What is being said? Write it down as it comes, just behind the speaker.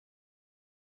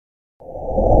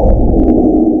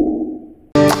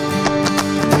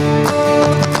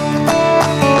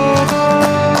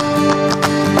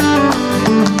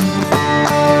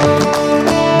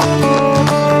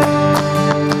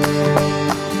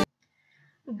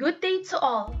day to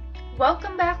all!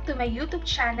 Welcome back to my YouTube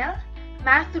channel,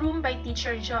 Math Room by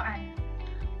Teacher Joanne.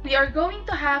 We are going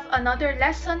to have another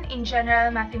lesson in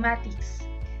general mathematics.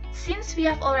 Since we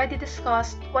have already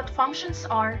discussed what functions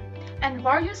are and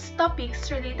various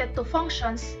topics related to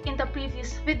functions in the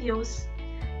previous videos,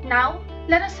 now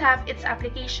let us have its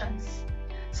applications.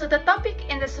 So the topic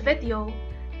in this video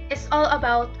is all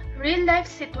about real-life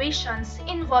situations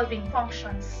involving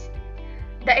functions.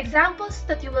 The examples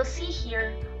that you will see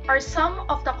here are some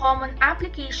of the common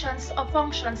applications of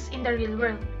functions in the real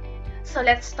world. So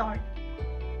let's start.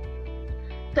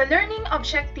 The learning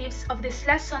objectives of this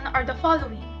lesson are the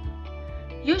following.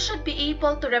 You should be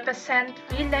able to represent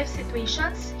real-life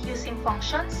situations using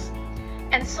functions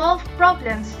and solve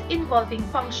problems involving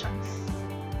functions.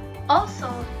 Also,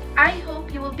 I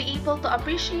hope you will be able to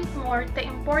appreciate more the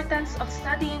importance of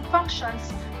studying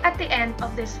functions at the end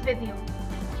of this video.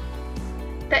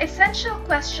 The essential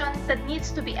question that needs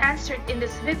to be answered in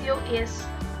this video is,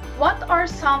 what are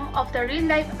some of the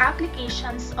real-life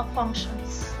applications of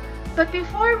functions? But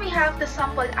before we have the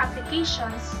sample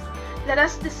applications, let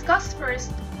us discuss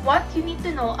first what you need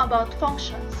to know about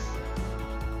functions.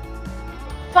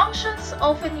 Functions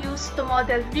often used to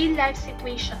model real-life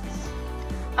situations.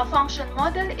 A function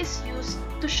model is used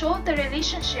to show the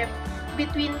relationship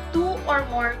between two or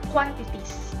more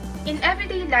quantities. In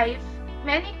everyday life,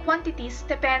 many quantities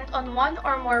depend on one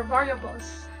or more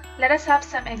variables. Let us have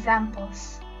some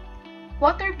examples.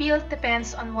 Water bill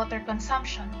depends on water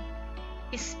consumption.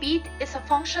 Speed is a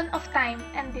function of time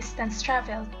and distance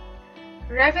traveled.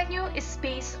 Revenue is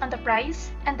based on the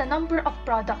price and the number of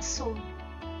products sold.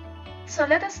 So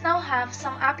let us now have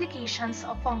some applications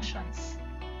of functions.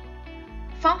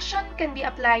 Function can be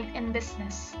applied in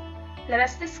business. Let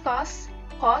us discuss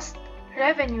cost,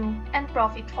 revenue, and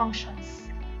profit functions.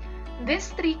 These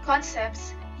three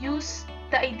concepts use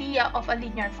the idea of a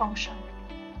linear function.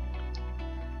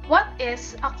 What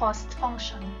is a cost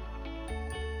function?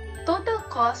 Total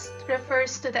cost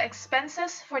refers to the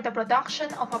expenses for the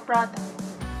production of a product.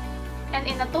 And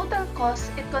in a total cost,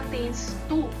 it contains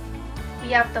two. We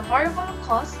have the variable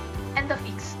cost and the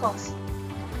fixed cost.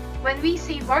 When we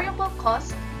say variable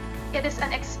cost, it is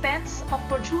an expense of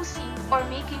producing or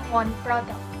making one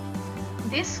product.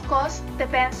 This cost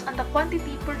depends on the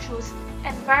quantity produced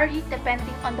and vary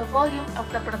depending on the volume of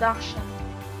the production.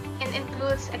 It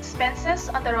includes expenses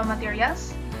on the raw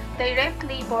materials, direct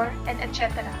labor, and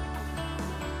etc.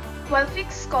 While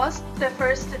fixed cost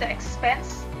refers to the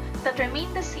expense that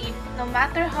remain the same no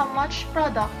matter how much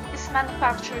product is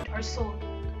manufactured or sold.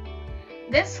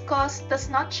 This cost does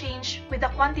not change with the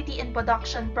quantity in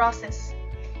production process.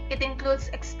 It includes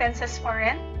expenses for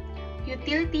rent,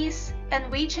 utilities, and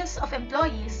wages of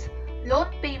employees, loan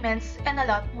payments, and a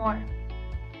lot more.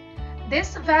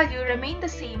 This value remains the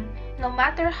same no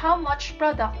matter how much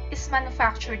product is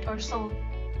manufactured or sold.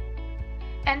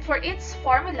 And for its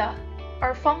formula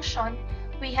or function,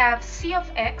 we have C of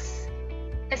x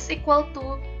is equal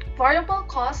to variable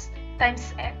cost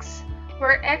times x,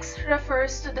 where x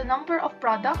refers to the number of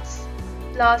products,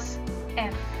 plus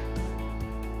f.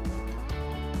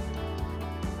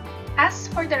 As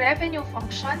for the revenue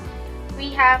function, we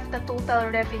have the total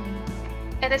revenue.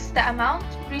 It is the amount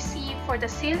received for the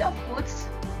sale of goods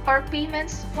or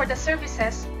payments for the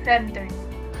services rendered.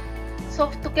 So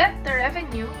to get the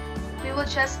revenue, we will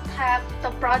just have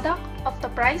the product of the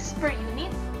price per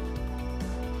unit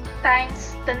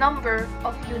times the number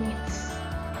of units.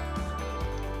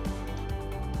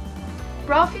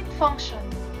 Profit function.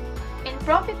 In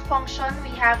profit function, we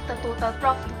have the total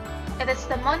profit. It is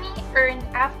the money earned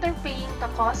after paying the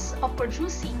cost of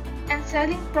producing and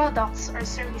selling products or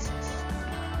services.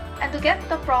 And to get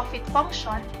the profit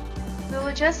function, we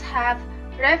will just have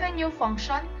revenue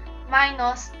function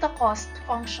minus the cost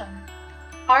function.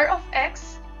 R of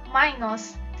x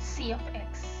minus C of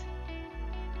x.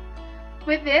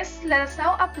 With this, let us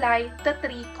now apply the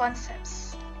three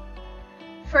concepts.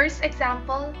 First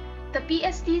example, the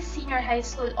PSD Senior High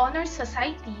School Honor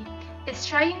Society is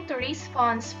trying to raise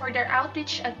funds for their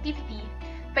outreach activity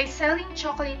by selling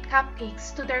chocolate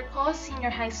cupcakes to their co-senior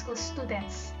high school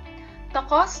students. The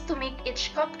cost to make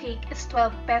each cupcake is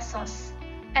 12 pesos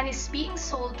and is being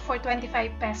sold for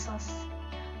 25 pesos.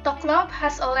 The club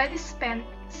has already spent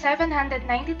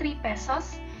 793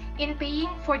 pesos in paying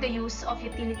for the use of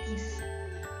utilities.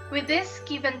 With this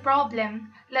given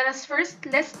problem, let us first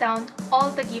list down all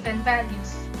the given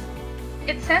values.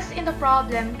 It says in the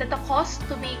problem that the cost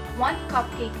to make one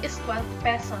cupcake is 12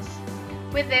 pesos.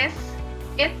 With this,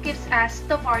 it gives us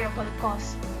the variable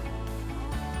cost.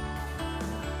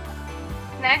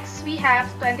 Next, we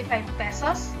have 25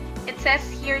 pesos It says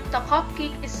here the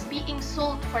cupcake is being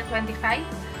sold for 25,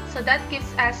 so that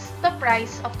gives us the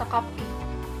price of the cupcake.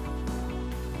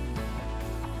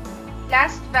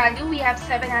 Last value, we have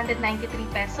 793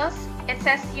 pesos. It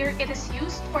says here it is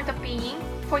used for the paying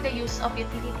for the use of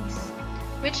utilities,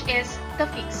 which is the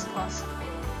fixed cost.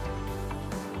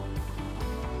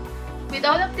 With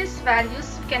all of these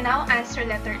values, we can now answer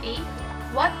letter A.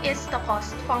 What is the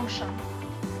cost function?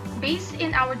 Based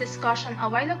in our discussion a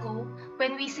while ago,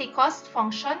 when we say cost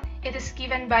function, it is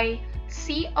given by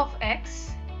C of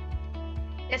x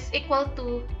is equal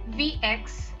to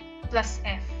Vx plus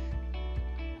F.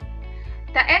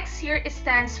 The x here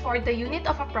stands for the unit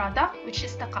of a product, which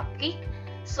is the cupcake,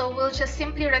 so we'll just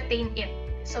simply retain it.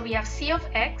 So we have C of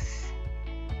x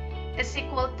is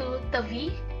equal to the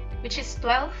V, which is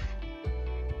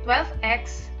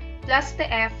 12x plus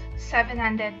the F,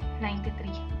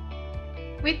 793.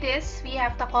 With this, we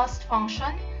have the cost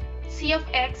function. C of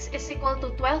x is equal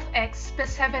to 12x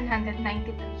plus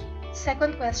 793.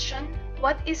 Second question,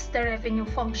 what is the revenue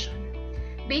function?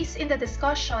 Based in the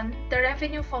discussion, the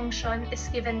revenue function is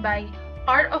given by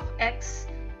R of x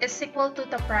is equal to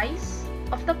the price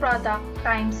of the product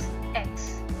times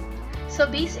x. So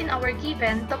based in our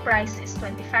given, the price is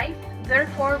 25.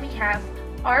 Therefore, we have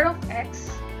R of x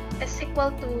is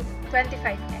equal to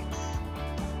 25x.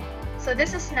 So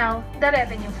this is now the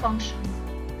revenue function.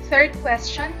 Third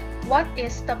question, what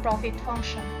is the profit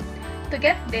function? To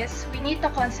get this, we need the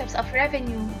concepts of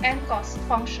revenue and cost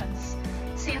functions.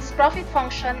 Since profit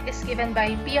function is given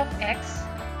by P of x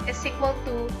is equal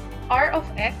to R of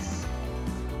x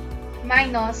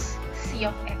minus C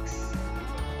of x.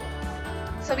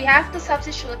 So we have to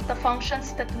substitute the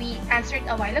functions that we answered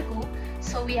a while ago.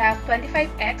 So we have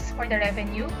 25x for the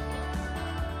revenue,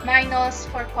 minus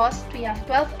for cost we have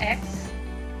 12x,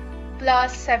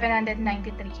 plus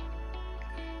 793.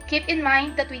 Keep in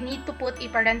mind that we need to put a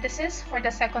parenthesis for the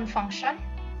second function,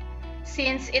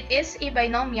 since it is a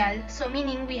binomial, so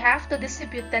meaning we have to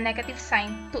distribute the negative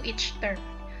sign to each term.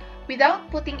 Without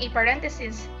putting a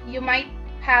parenthesis, you might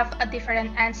have a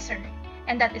different answer,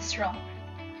 and that is wrong.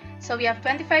 So we have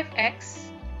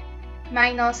 25x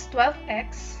minus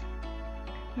 12x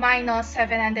minus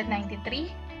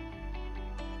 793.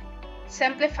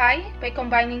 Simplify by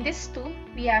combining these two,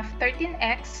 we have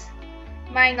 13x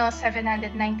minus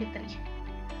 793,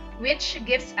 which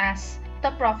gives us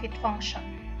the profit function.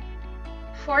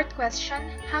 Fourth question,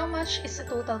 how much is the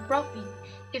total profit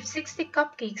if 60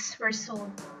 cupcakes were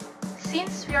sold?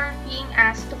 Since we are being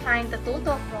asked to find the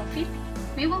total profit,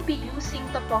 we will be using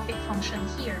the profit function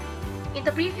here. In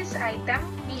the previous item,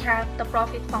 we have the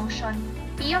profit function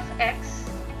P of x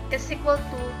is equal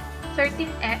to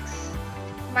 13x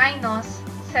minus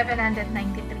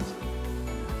 793.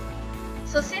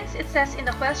 So since it says in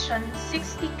the question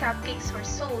 60 cupcakes were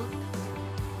sold,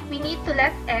 we need to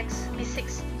let x be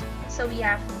 60. So we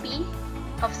have P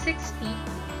of 60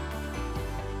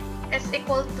 is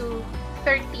equal to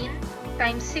 13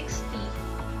 times 60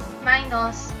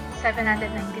 minus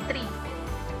 793.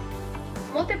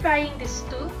 Multiplying these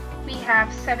two, we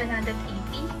have 780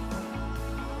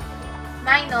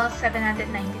 minus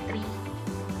 793,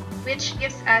 which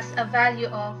gives us a value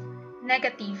of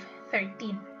negative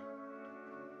 13.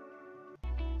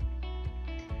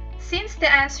 Since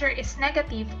the answer is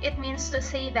negative, it means to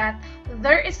say that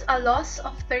there is a loss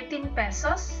of 13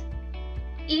 pesos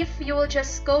if you will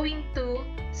just going to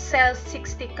sell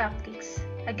 60 cupcakes.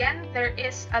 Again, there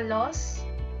is a loss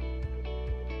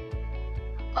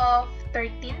of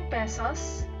 13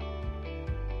 pesos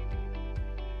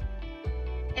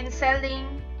in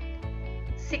selling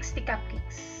 60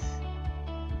 cupcakes.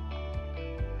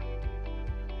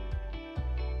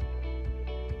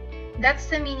 That's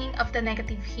the meaning of the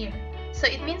negative here. So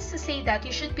it means to say that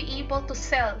you should be able to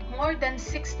sell more than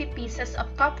 60 pieces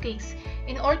of cupcakes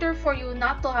in order for you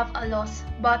not to have a loss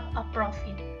but a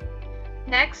profit.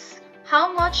 Next,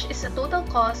 how much is the total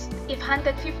cost if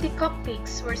 150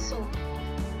 cupcakes were sold?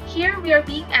 Here we are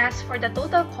being asked for the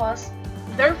total cost,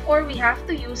 therefore we have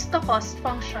to use the cost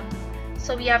function.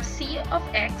 So we have C of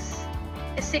x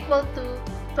is equal to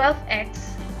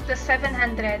 12x plus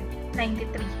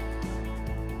 793.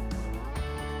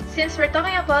 Since we're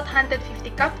talking about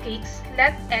 150 cupcakes,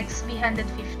 let x be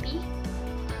 150.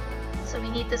 So we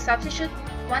need to substitute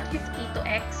 150 to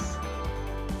x.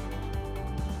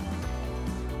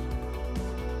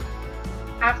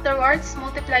 Afterwards,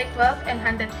 multiply 12 and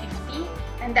 150,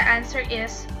 and the answer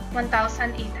is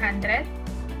 1,800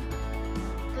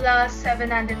 plus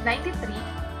 793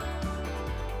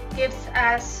 gives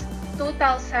us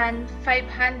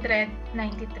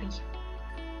 2,593.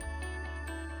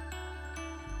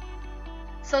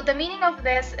 So the meaning of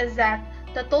this is that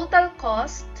the total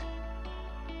cost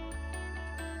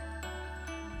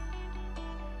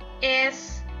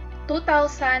is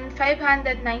 2,593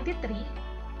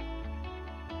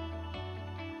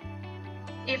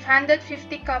 if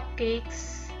 150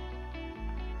 cupcakes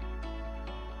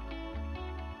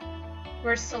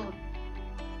were sold.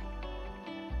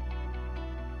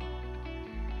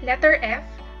 Letter F.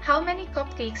 How many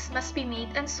cupcakes must be made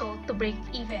and sold to break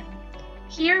even?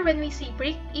 Here, when we see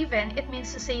break even, it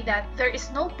means to say that there is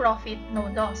no profit,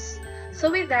 no loss. So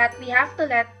with that, we have to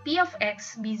let P of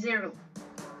X be 0.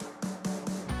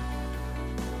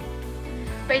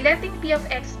 By letting P of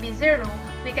X be 0,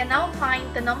 we can now find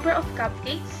the number of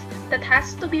cupcakes that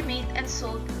has to be made and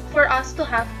sold for us to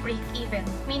have break even,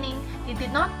 meaning you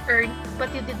did not earn but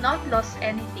you did not lose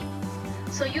anything.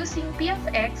 So using P of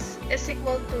X is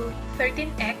equal to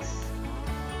 13x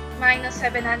minus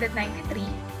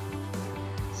 793.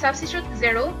 Substitute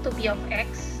 0 to P of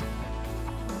X.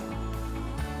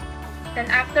 Then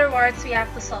afterwards, we have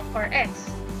to solve for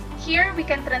x. Here, we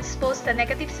can transpose the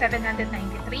negative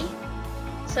 793.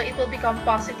 So it will become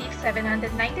positive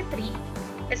 793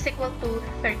 is equal to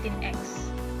 13x.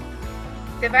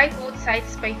 Divide both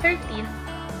sides by 13.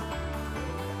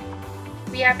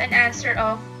 We have an answer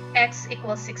of x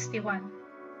equals 61.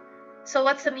 So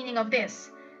what's the meaning of this?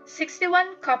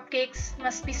 61 cupcakes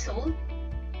must be sold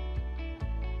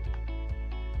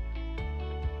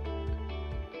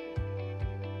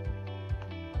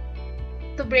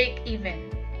to break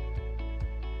even.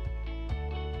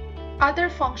 Other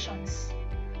functions.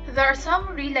 There are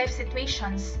some real-life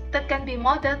situations that can be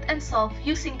modeled and solved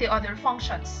using the other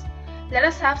functions. Let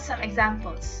us have some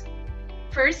examples.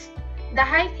 First, the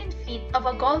height in feet of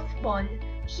a golf ball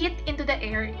hit into the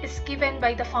air is given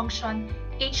by the function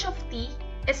h of t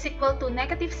is equal to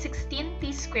negative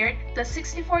 16t squared plus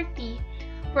 64t,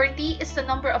 where t is the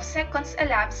number of seconds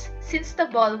elapsed since the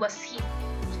ball was hit.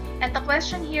 And the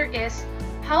question here is,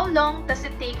 how long does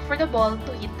it take for the ball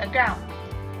to hit the ground?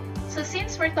 So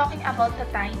since we're talking about the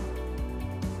time,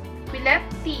 we let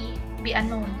t be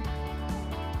unknown.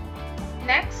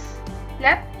 Next,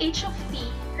 let h of t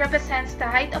represents the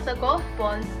height of the golf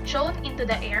ball thrown into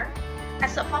the air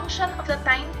as a function of the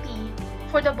time t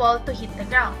for the ball to hit the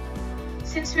ground.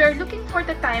 Since we are looking for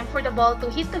the time for the ball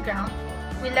to hit the ground,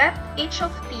 we let h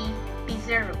of t be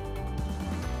 0.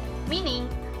 Meaning,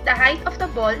 the height of the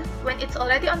ball when it's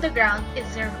already on the ground is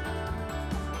 0.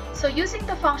 So using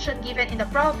the function given in the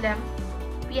problem,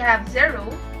 we have 0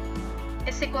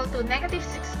 is equal to negative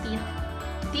 16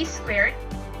 t squared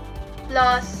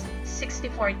plus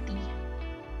 64t.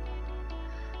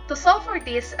 To solve for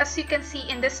this, as you can see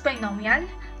in this binomial,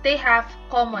 they have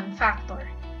common factor.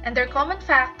 And their common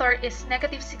factor is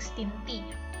negative 16t.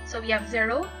 So we have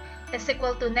 0 is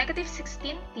equal to negative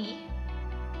 16t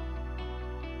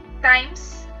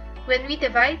times, when we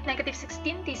divide negative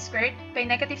 16t squared by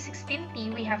negative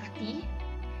 16t, we have t.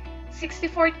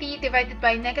 64t divided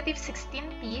by negative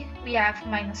 16t, we have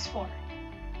minus 4.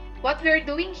 What we are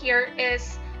doing here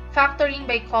is factoring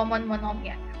by common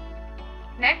monomial.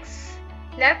 Next,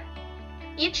 let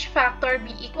each factor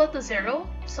be equal to 0.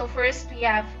 So first we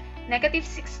have negative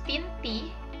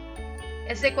 16t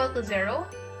is equal to 0.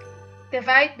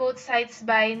 Divide both sides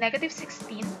by negative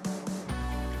 16.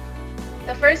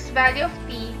 The first value of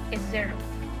t is 0.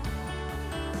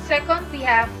 Second, we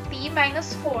have t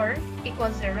minus 4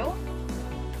 equals 0.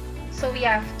 So we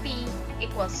have t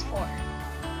equals 4.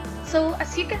 So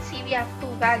as you can see, we have two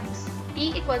values,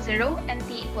 t equals 0 and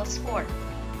t equals 4.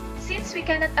 Since we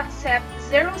cannot accept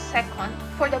 0 second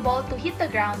for the ball to hit the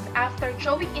ground after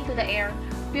throwing into the air,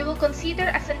 we will consider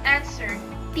as an answer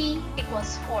t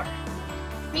equals 4.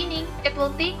 Meaning, it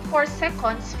will take 4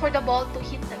 seconds for the ball to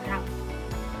hit the ground.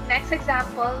 Next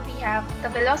example, we have the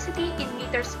velocity in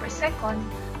meters per second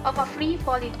of a free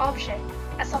falling object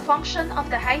as a function of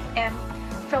the height m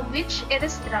from which it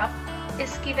is dropped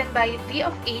is given by v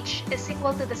of h is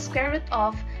equal to the square root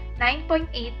of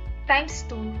 9.8 times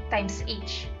 2 times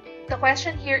h. The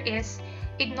question here is,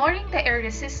 ignoring the air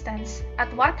resistance,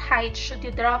 at what height should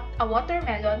you drop a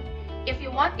watermelon if you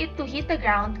want it to hit the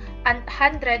ground at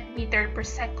 100 meters per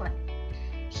second?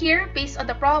 Here, based on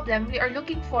the problem, we are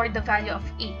looking for the value of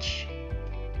h.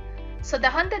 So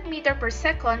the 100 meters per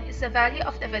second is the value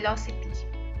of the velocity.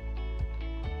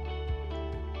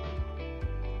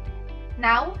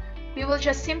 Now, we will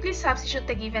just simply substitute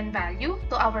the given value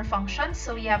to our function.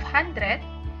 So we have 100,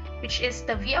 which is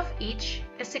the v of h,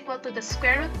 is equal to the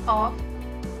square root of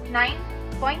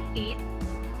 9.8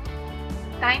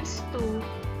 times 2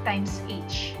 times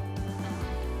h.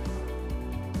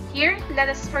 Here, let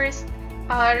us first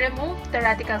remove the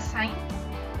radical sign.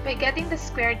 by getting the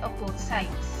square root of both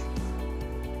sides.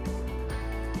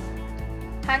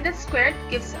 100 squared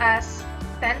gives us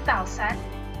 10,000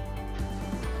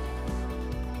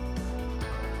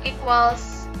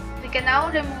 equals, we can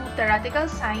now remove the radical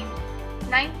sign.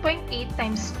 9.8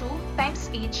 times 2 times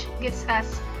h gives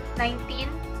us 19.6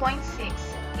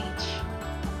 h.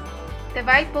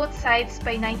 Divide both sides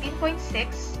by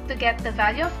 19.6 to get the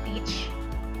value of h.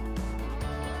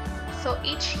 So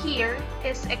h here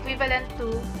is equivalent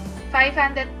to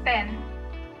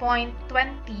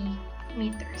 510.20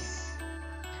 meters.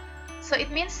 So it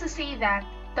means to say that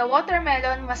the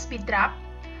watermelon must be dropped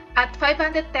at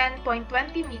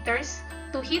 510.20 meters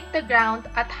to hit the ground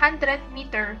at 100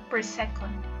 meters per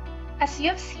second. As you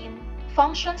have seen,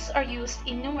 functions are used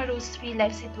in numerous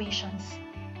real-life situations.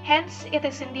 Hence, it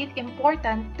is indeed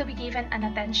important to be given an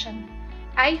attention.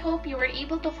 I hope you were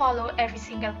able to follow every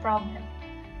single problem.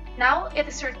 Now, it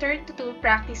is your turn to do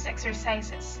practice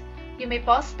exercises. You may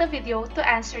pause the video to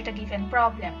answer the given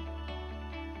problem.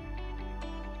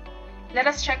 Let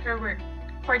us check your work.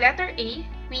 For letter A,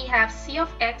 we have c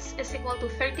of x is equal to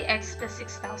 30x plus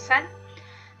 6,000.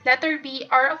 Letter B,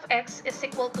 r of x is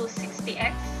equal to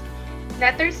 60x.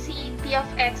 Letter C, p of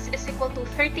x is equal to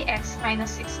 30x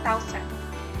minus 6,000.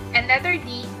 And letter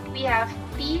D, we have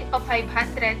p of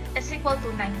 500 is equal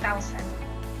to 9,000.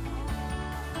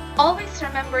 Always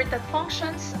remember that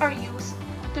functions are used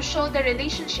to show the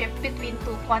relationship between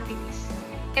two quantities.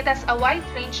 It has a wide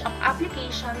range of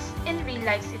applications in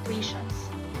real-life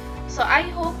situations. So I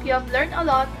hope you have learned a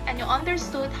lot and you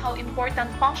understood how important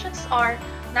functions are,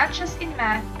 not just in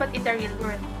math but in the real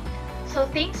world. So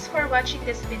thanks for watching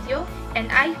this video, and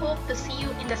I hope to see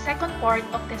you in the second part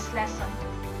of this lesson.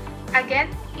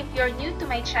 Again, if you're new to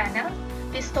my channel,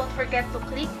 please don't forget to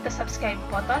click the subscribe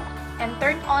button and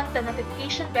turn on the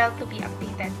notification bell to be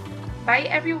updated. Bye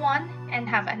everyone, and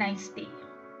have a nice day.